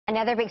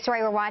Another big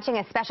story we're watching,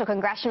 a special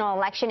congressional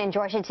election in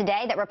Georgia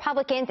today that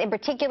Republicans in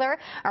particular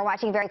are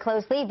watching very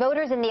closely.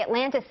 Voters in the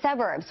Atlanta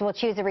suburbs will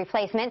choose a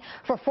replacement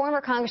for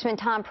former Congressman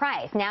Tom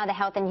Price, now the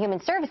Health and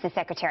Human Services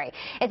Secretary.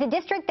 It's a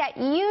district that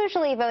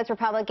usually votes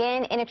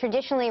Republican in a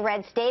traditionally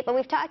red state, but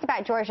we've talked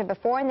about Georgia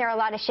before, and there are a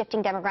lot of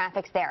shifting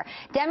demographics there.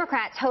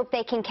 Democrats hope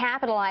they can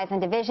capitalize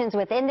on divisions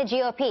within the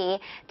GOP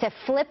to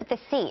flip the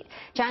seat.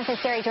 Jonathan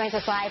Serrie joins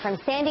us live from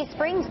Sandy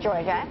Springs,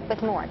 Georgia,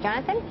 with more.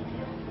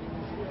 Jonathan?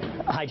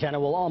 Hi, Jenna.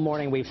 Well, all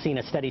morning we've seen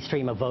a steady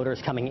stream of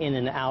voters coming in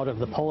and out of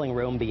the polling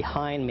room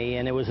behind me,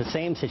 and it was the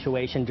same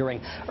situation during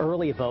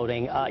early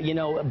voting.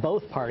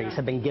 Both parties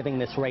have been giving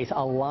this race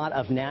a lot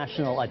of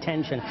national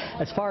attention.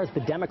 As far as the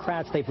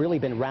Democrats, they've really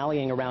been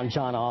rallying around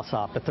Jon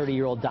Ossoff. The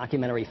 30-year-old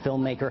documentary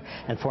filmmaker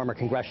and former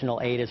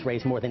congressional aide has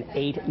raised more than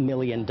 $8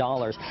 million.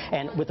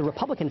 And with the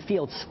Republican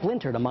field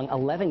splintered among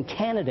 11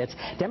 candidates,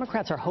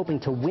 Democrats are hoping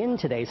to win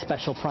today's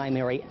special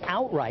primary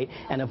outright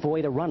and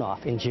avoid a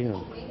runoff in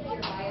June.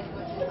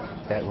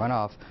 That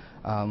runoff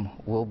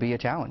will be a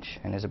challenge,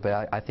 and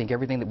I think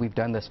everything that we've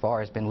done thus far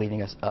has been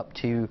leading us up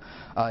to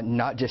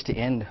not just to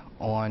end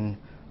on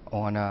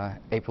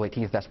April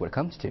 18th. That's what it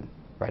comes to,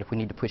 right? If we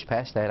need to push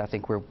past that, I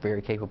think we're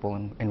very capable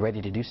and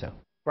ready to do so.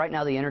 Right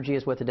now, the energy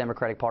is with the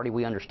Democratic Party.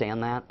 We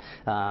understand that.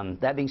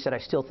 That being said, I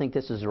still think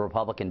this is a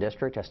Republican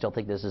district. I still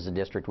think this is a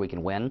district we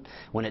can win.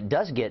 When it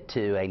does get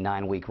to a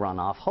 9-week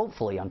runoff,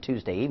 hopefully on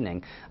Tuesday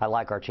evening, I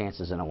like our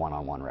chances in a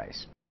one-on-one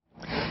race.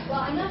 Well,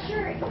 I'm not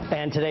sure.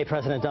 And today,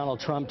 President Donald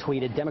Trump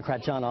tweeted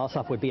Democrat Jon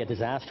Ossoff would be a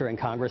disaster in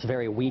Congress,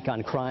 very weak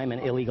on crime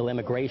and illegal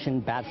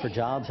immigration, bad for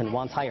jobs, and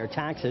wants higher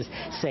taxes.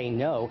 Say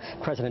no.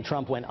 President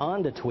Trump went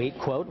on to tweet,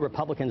 quote,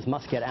 Republicans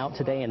must get out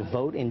today and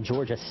vote in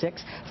Georgia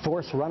 6.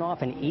 Force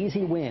runoff, an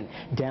easy win.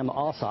 Dem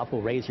Ossoff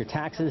will raise your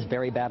taxes,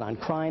 very bad on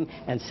crime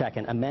and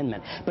Second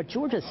Amendment. But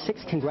Georgia's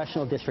 6th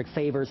congressional district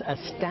favors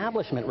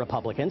establishment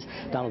Republicans.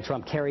 Donald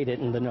Trump carried it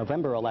in the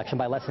November election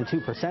by less than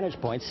 2 percentage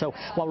points. So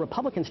while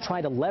Republicans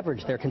try to leverage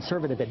their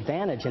conservative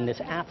advantage in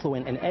this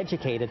affluent and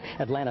educated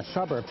Atlanta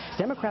suburb,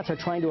 Democrats are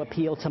trying to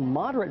appeal to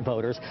moderate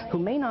voters who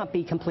may not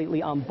be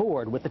completely on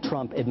board with the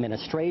Trump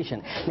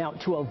administration. Now,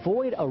 to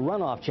avoid a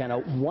runoff, Jenna,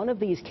 one of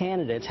these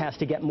candidates has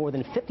to get more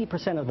than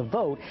 50% of the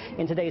vote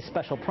in today's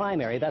special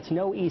primary. That's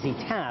no easy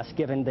task,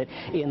 given that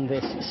in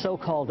this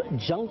so-called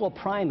jungle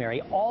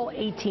primary, all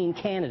 18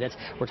 candidates,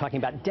 we're talking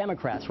about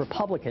Democrats,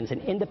 Republicans,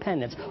 and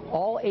independents,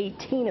 all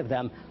 18 of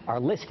them are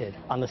listed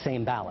on the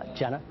same ballot.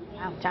 Jenna?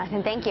 Wow,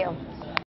 Jonathan, thank you.